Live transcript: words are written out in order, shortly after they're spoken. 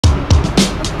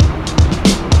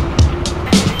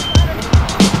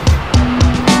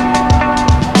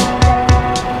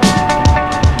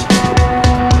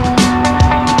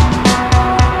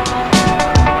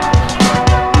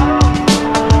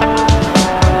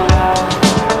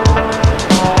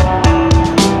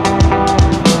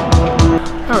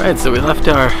Alright, so we left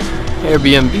our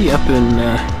Airbnb up in,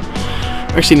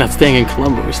 we're actually not staying in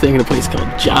Colombo, we're staying in a place called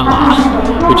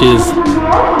Jala, which is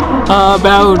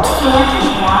about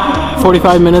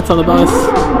 45 minutes on the bus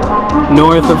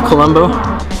north of Colombo.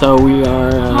 So we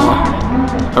are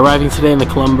arriving today in the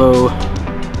Colombo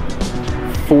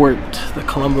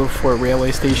Fort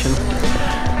railway station,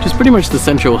 which is pretty much the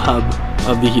central hub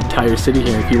of the entire city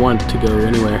here. If you want to go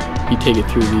anywhere, you take it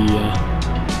through the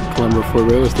Colombo Fort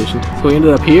railway station. So we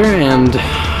ended up here, and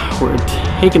we're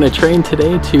taking a train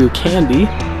today to Kandy,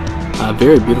 a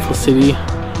very beautiful city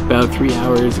about 3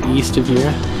 hours east of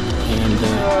here, and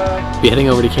be heading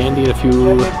over to Kandy in a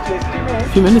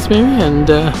few minutes maybe, and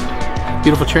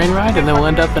beautiful train ride, and then we'll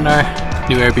end up in our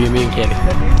new Airbnb in Kandy.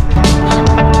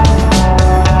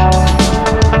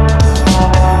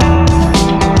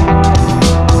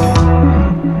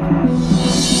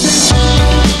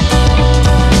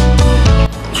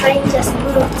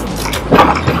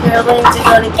 We're going to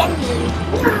go to Kandy.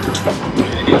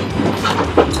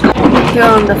 Here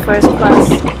on the first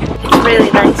class. It's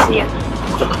really nice here.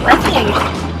 I think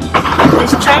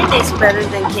this train is better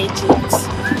than KTX.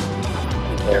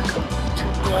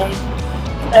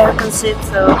 Aircon seat,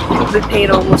 so we paid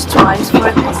almost twice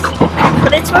for this.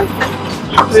 But it's worth it.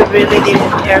 We really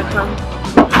needed aircon.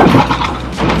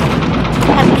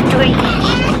 Happy dreams.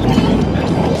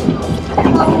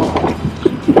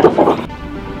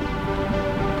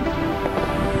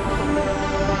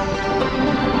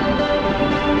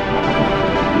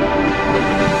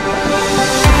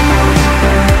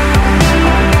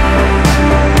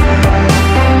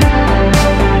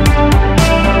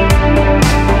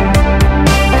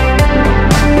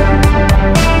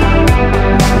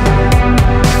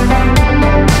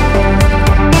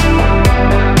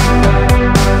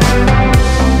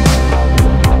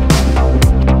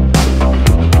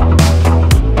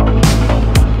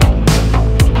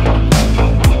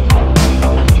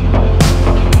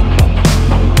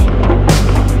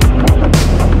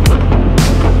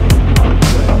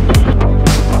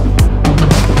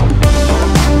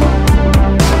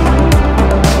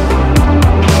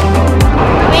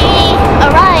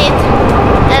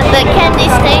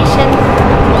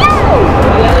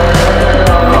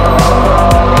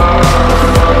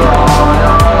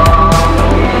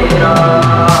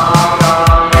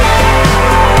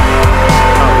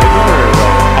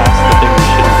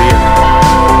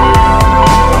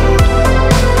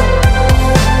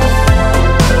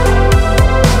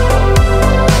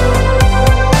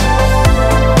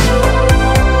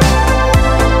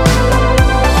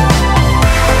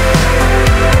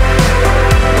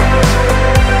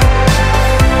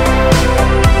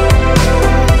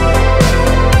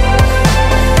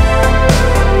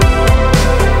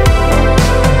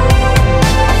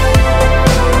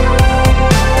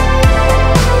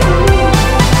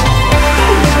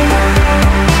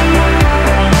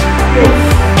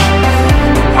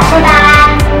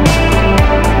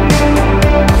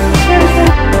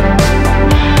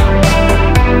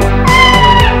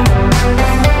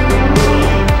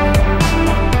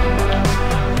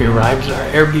 We arrived at our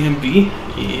Airbnb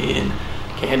in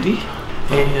Kandy,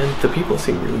 and the people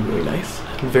seem really nice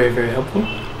and very helpful.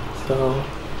 So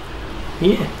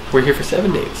yeah, we're here for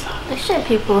 7 days. Actually,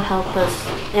 people help us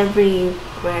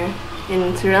everywhere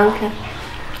in Sri Lanka.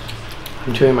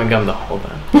 I'm chewing my gum the whole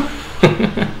time.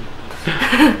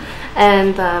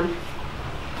 And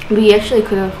we actually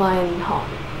couldn't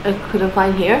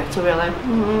find here, so we were like,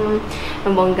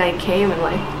 and one guy came and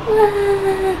like,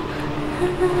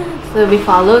 so we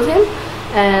followed him,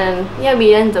 and yeah,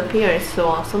 we end up here. It's so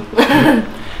awesome.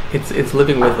 It's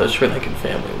living with a Sri Lankan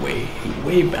family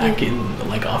way back in,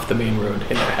 like, off the main road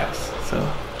in their house.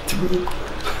 So it's really cool.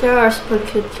 There are split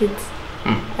kids,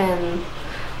 and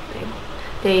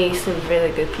they seem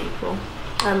really good people.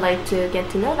 I'd like to get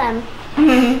to know them.